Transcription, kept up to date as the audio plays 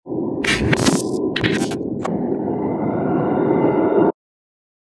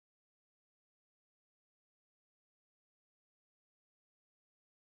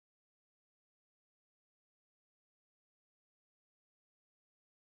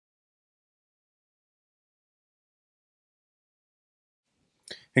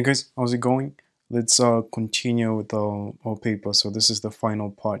Hey guys, how's it going? Let's continue with our paper. So this is the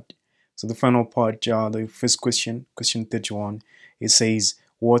final part. So the final part, the first question 31, it says,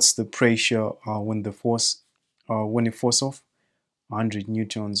 what's the pressure when a force of 100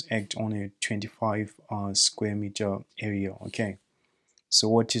 newtons act on a 25 square meter area? Okay. So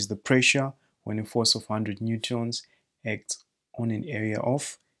what is the pressure when a force of 100 newtons acts on an area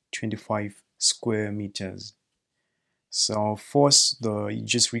of 25 square meters? So force, you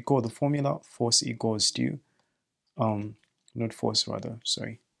just recall the formula. Force equals to not force rather,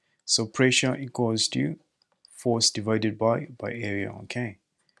 sorry. So pressure equals to force divided by area. Okay.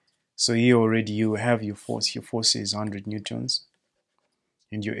 So here already you have your force. Your force is 100 newtons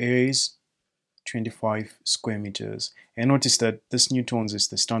and your area is 25 square meters. And notice that this newtons is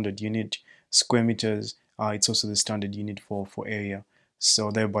the standard unit. Square meters, it's also the standard unit for area. So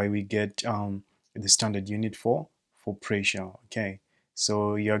thereby we get the standard unit for pressure. Okay.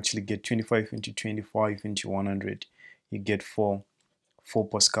 So you actually get 25 into 25 into 100. You get 4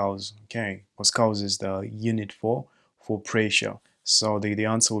 pascals. Okay. Pascals is the unit for pressure. So the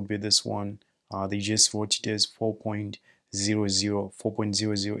answer would be this one. They just wrote it as 4.00.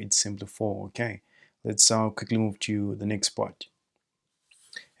 4.00, it's simply 4. Okay, let's quickly move to the next part.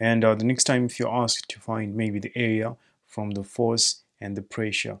 And the next time if you're asked to find maybe the area from the force and the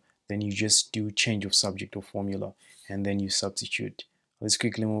pressure, then you just do change of subject or formula and then you substitute. Let's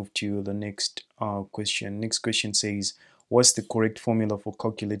quickly move to the next question. Next question says, what's the correct formula for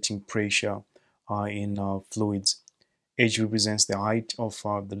calculating pressure in fluids? H represents the height of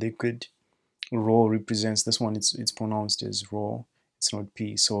the liquid. Rho represents, this one it's pronounced as rho, it's not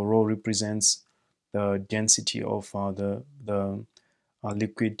p. So rho represents the density of the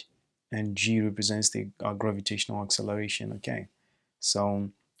liquid, and g represents the gravitational acceleration. Okay, so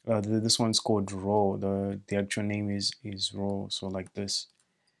this one's called rho. The actual name is rho. So like this,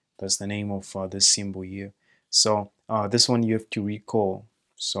 that's the name of this symbol here. So this one you have to recall.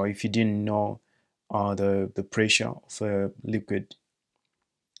 So if you didn't know the pressure of a liquid,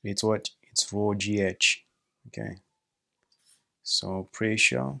 it's what? It's rho gh. Okay, so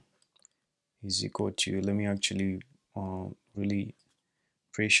pressure is equal to, let me actually really,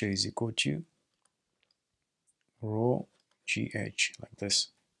 pressure is equal to rho gh, like this.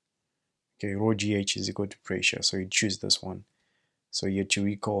 Okay, rho gh is equal to pressure, so you choose this one. So you have to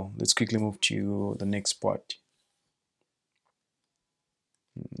recall. Let's quickly move to the next part.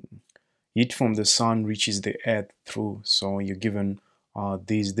 Heat from the sun reaches the earth through, so you're given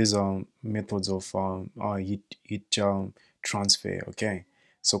these are methods of heat transfer. Okay,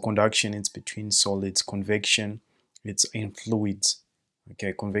 so conduction, it's between solids. Convection, it's in fluids.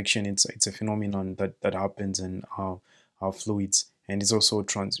 Okay, convection, it's a phenomenon that happens in our fluids, and it's also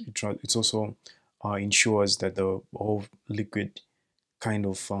it's also ensures that the whole liquid kind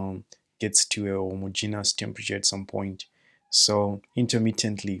of gets to a homogeneous temperature at some point. So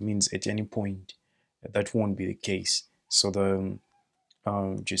intermittently means at any point. That won't be the case. So the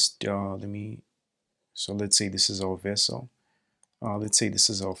just let me, so let's say this is our vessel. Let's say this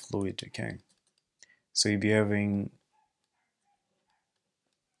is our fluid. Okay, so you'll be having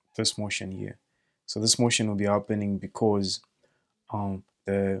this motion here. So this motion will be happening because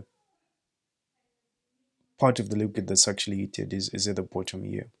the part of the liquid that's actually heated is at the bottom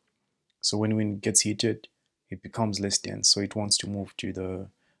here. So when it gets heated, it becomes less dense, so it wants to move to the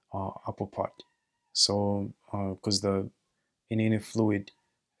upper part. So because in any fluid,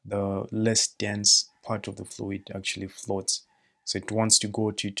 the less dense part of the fluid actually floats, so it wants to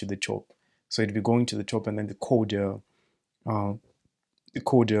go to the top. So it'll be going to the top, and then uh, the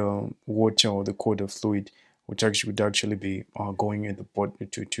colder water or the colder fluid would actually be going at the bottom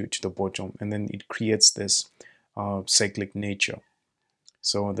to the bottom, and then it creates this cyclic nature.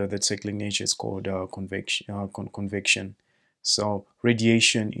 So the cyclic nature is called convection. So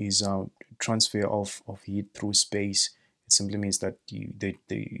radiation is transfer of heat through space. It simply means that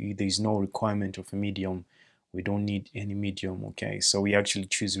there is no requirement of a medium. We don't need any medium. Okay, so we actually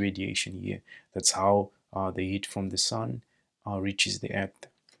choose radiation here. That's how the heat from the sun reaches the earth.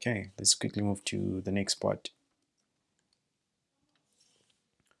 Okay, let's quickly move to the next part.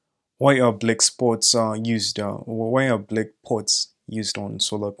 Why are black spots used? Why are black pots used on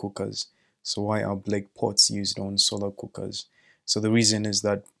solar cookers? So why are black pots used on solar cookers? So the reason is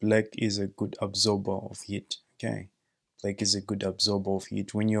that black is a good absorber of heat. Okay, black is a good absorber of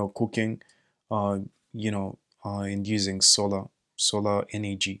heat. When you're cooking, uh, and using solar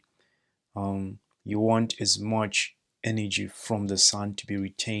energy, you want as much energy from the sun to be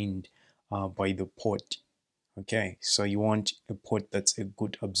retained by the pot. Okay, so you want a pot that's a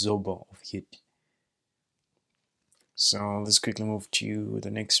good absorber of heat. So let's quickly move to the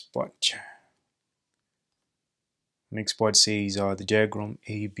next part. Next part says the diagram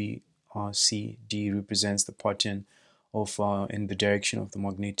A, B, C, D represents the pattern of in the direction of the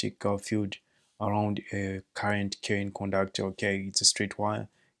magnetic field around a current carrying conductor. Okay, it's a straight wire.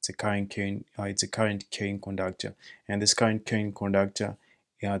 It's a current carrying conductor, and this current carrying conductor,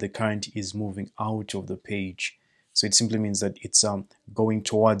 the current is moving out of the page. So it simply means that it's going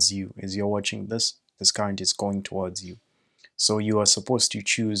towards you as you're watching this. This current is going towards you. So you are supposed to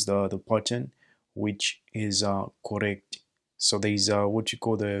choose the pattern which is correct. So there is what you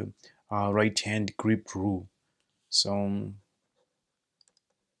call the right hand grip rule. So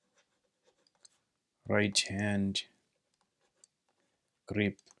right hand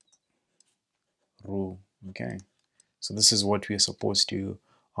grip rule. Okay. So this is what we are supposed to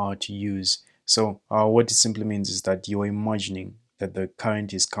use. So what it simply means is that you are imagining that the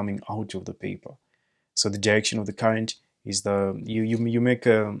current is coming out of the paper. So the direction of the current is you make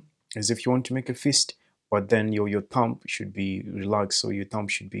a, as if you want to make a fist, but then your thumb should be relaxed, so your thumb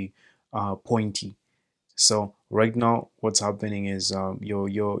should be pointy. So right now what's happening is your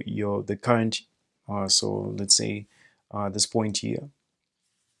the current, so let's say this point here,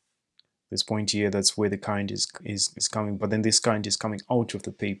 that's where the current is coming, but then this current is coming out of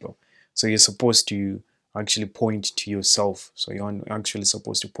the paper. So you're supposed to actually point to yourself. So you're actually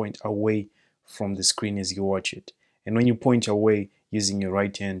supposed to point away from the screen as you watch it. And when you point away using your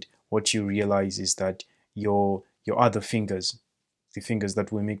right hand, what you realize is that your other fingers, the fingers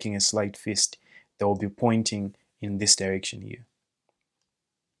that were making a slight fist, they will be pointing in this direction here.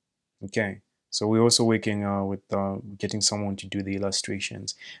 Okay, so we're also working with getting someone to do the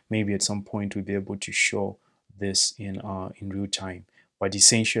illustrations. Maybe at some point we'll be able to show this in real time. But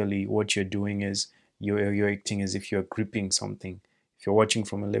essentially, what you're doing is you're acting as if you're gripping something. If you're watching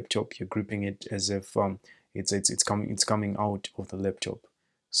from a laptop, you're gripping it as if it's coming out of the laptop.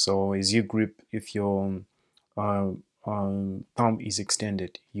 So as you grip, if your uh, thumb is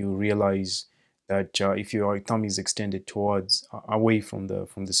extended, you realize that if your thumb is extended towards away from the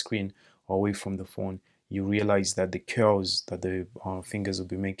screen or away from the phone, you realize that the curls that the fingers will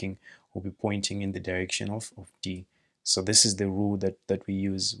be making will be pointing in the direction of D. So this is the rule that we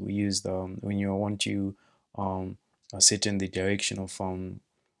use. We use the when you want to set in the direction of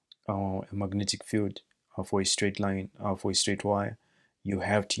a magnetic field for a straight line, for a straight wire, you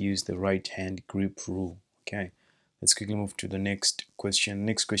have to use the right hand grip rule. Okay, let's quickly move to the next question.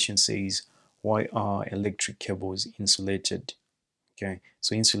 Next question says, why are electric cables insulated? Okay,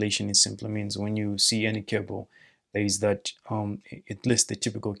 so insulation is simply means when you see any cable, there is that at least the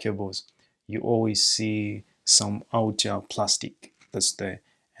typical cables, you always see some outer plastic that's there,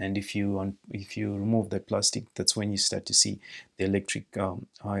 and if you remove that plastic, that's when you start to see the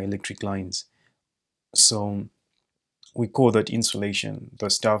electric lines. So we call that insulation, the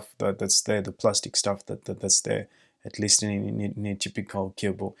stuff that's there, the plastic stuff that's there, at least in a typical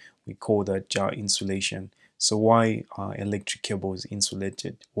cable, we call that insulation. So why are electric cables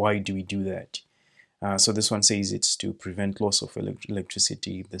insulated? Why do we do that? So this one says it's to prevent loss of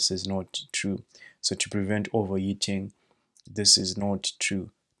electricity. This is not true. So to prevent overheating, this is not true.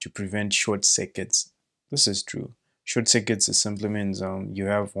 To prevent short circuits, this is true. Short circuits simply means you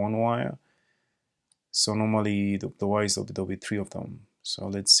have one wire. So normally the wires, there'll be three of them. So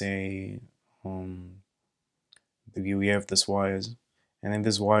let's say we have this wires, and then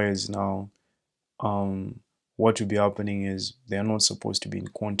this wires now, what will be happening is they are not supposed to be in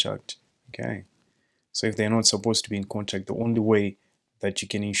contact. Okay, so if they're not supposed to be in contact, the only way that you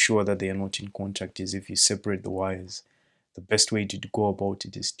can ensure that they are not in contact is if you separate the wires. The best way to go about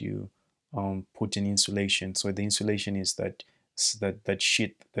it is to put an insulation. So the insulation is that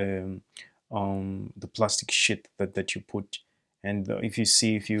sheet, the plastic sheet that you put. And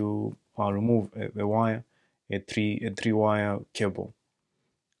if you remove a wire, a three wire cable,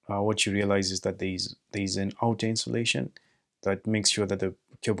 what you realize is that there is an outer insulation that makes sure that the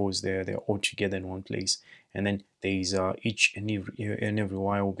cables they're all together in one place, and then there is each and every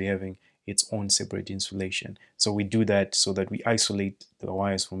wire will be having its own separate insulation. So we do that so that we isolate the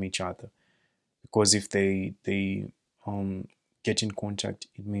wires from each other, because if they get in contact,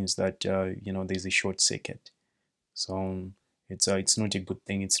 it means that there's a short circuit. So it's not a good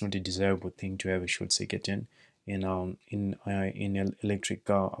thing. It's not a desirable thing to have a short circuit in electric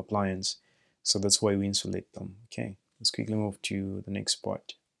appliance. So that's why we insulate them. Okay, let's quickly move to the next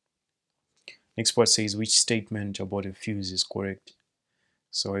part. Next part says, which statement about a fuse is correct?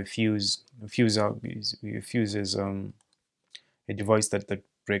 So a fuse is a device that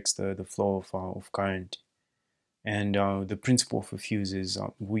breaks the flow of current. And the principle of a fuse is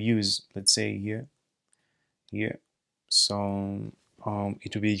we use, let's say here, So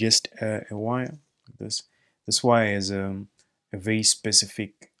it will be just a wire. This wire is a very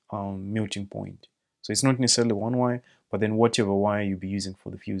specific melting point. So it's not necessarily one wire, but then whatever wire you'll be using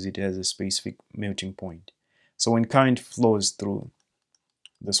for the fuse, it has a specific melting point. So when current flows through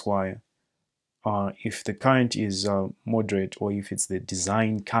this wire, if the current is moderate, or if it's the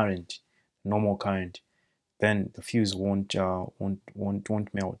design current, normal current, then the fuse won't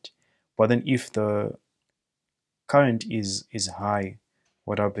melt. But then if the current is high,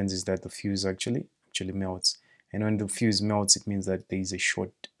 what happens is that the fuse actually melts. And when the fuse melts, it means that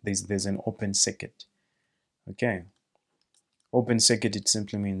there's an open circuit. Okay, open circuit, it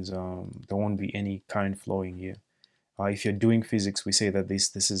simply means there won't be any current flowing here. If you're doing physics, we say that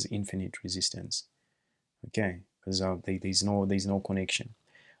this is infinite resistance. Okay, because there's no connection.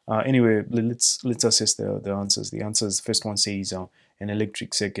 Anyway, let's assess the answers. The answers, first one says an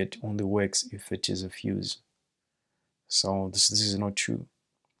electric circuit only works if it is a fuse. So this is not true.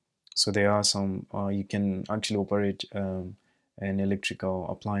 So there are some you can actually operate an electrical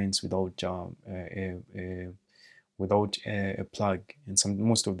appliance without a plug. And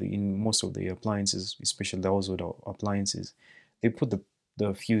most of the appliances, especially the household appliances, they put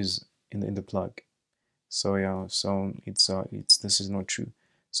the fuse in the plug. So yeah, so it's this is not true.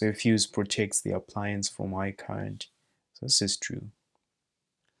 So a fuse protects the appliance from high current. So this is true.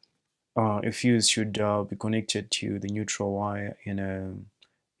 A fuse should be connected to the neutral wire in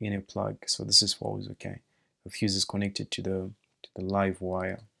a plug. So this is false. Okay, a fuse is connected to the live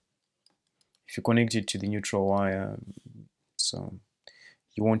wire. If you connect it to the neutral wire, so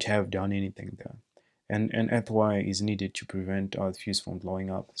you won't have done anything there. And an earth wire is needed to prevent the fuse from blowing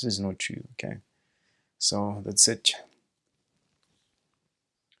up. This is not true. Okay, so that's it.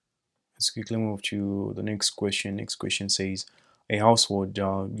 Let's quickly move to the next question. Next question says, a household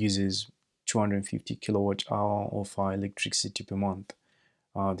uses 250 kilowatt hour of electricity per month.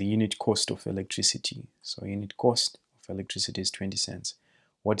 The unit cost of electricity. So unit cost of electricity is 20 cents.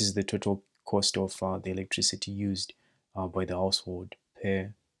 What is the total cost of the electricity used by the household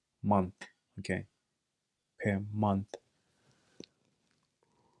per month? Okay, per month.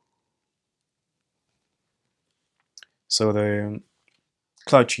 So the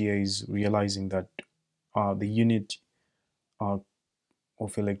clutch here is realizing that the unit of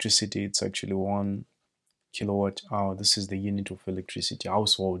electricity, it's actually 1 kilowatt hour. This is the unit of electricity,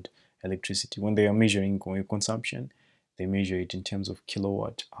 household electricity. When they are measuring consumption, they measure it in terms of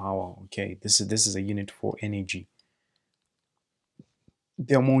kilowatt hour. Okay, this is a unit for energy.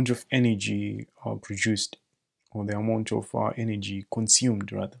 The amount of energy produced, or the amount of energy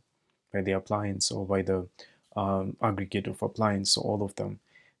consumed rather, by the appliance or by the aggregate of appliance, so all of them.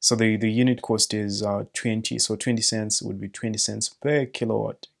 So the unit cost is 20. So 20 cents would be 20 cents per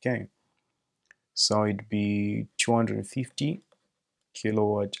kilowatt. Okay, so it'd be 250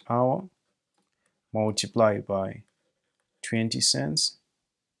 kilowatt hour multiplied by 20 cents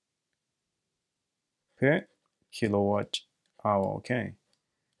per kilowatt hour. Okay,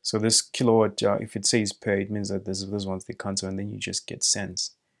 so this kilowatt, if it says per, it means that those ones they cancel, and then you just get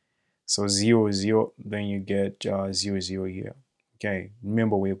cents. So 0 0, then you get 0 0 here. Okay,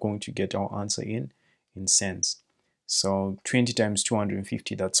 remember we're going to get our answer in cents. So 20 times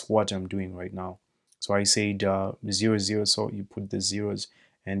 250, that's what I'm doing right now. So I said 0 0, so you put the zeros,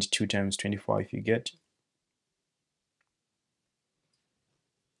 and 2 times 25, you get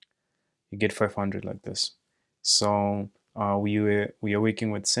 500 like this. So we are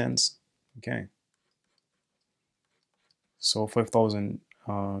working with cents. Okay, so 5,000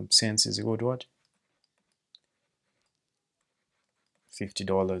 cents is equal to what?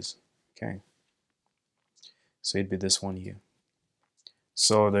 $50. Okay, so it'd be this one here.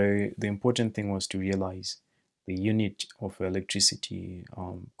 So the important thing was to realize the unit of electricity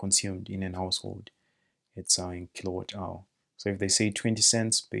consumed in an household, it's in kilowatt hour. So if they say 20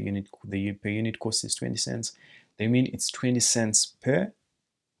 cents per unit, the per unit cost is 20 cents, they mean it's 20 cents per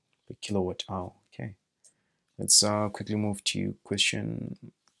kilowatt hour. Okay, let's quickly move to question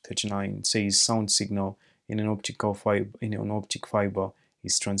 39. It says sound signal in an optic fiber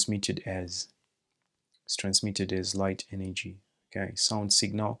is transmitted as light energy. Okay, sound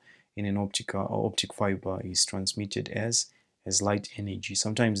signal in an optic fiber is transmitted as light energy.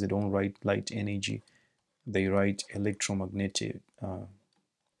 Sometimes they don't write light energy, they write electromagnetic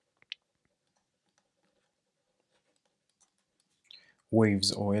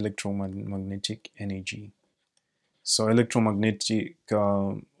waves or electromagnetic energy. So electromagnetic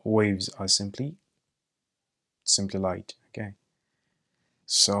waves are simply light. Okay,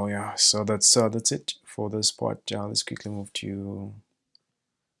 so yeah, so that's it for this part. Let's quickly move to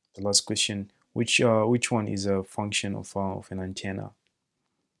the last question. which one is a function of an antenna?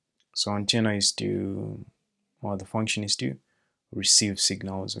 So antenna is to, or the function is to receive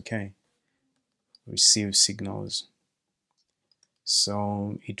signals. Okay, receive signals.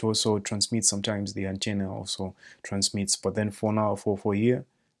 So it also transmits. Sometimes the antenna also transmits, but then for now, for here,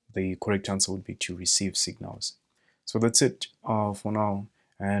 the correct answer would be to receive signals. So that's it for now.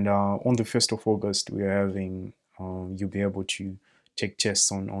 And on the 1st of August, we are having, you'll be able to take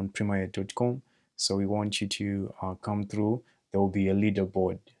tests on primaEd.com. So we want you to come through. There will be a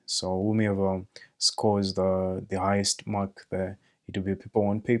leaderboard. So whomever scores the highest mark there, it will be a paper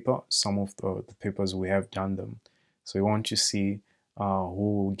on paper. Some of the papers we have done them. So we want to see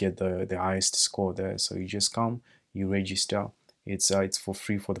who will get the highest score there. So you just come, you register. It's for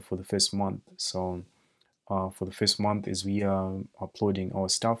free for the first month. So for the first month, as we are uploading our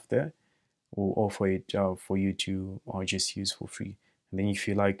stuff there, we'll offer it for you to just use for free. And then if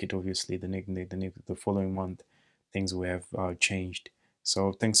you like it, obviously the following month, things will have changed.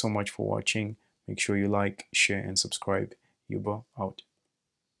 So thanks so much for watching. Make sure you like, share, and subscribe. Yuba out.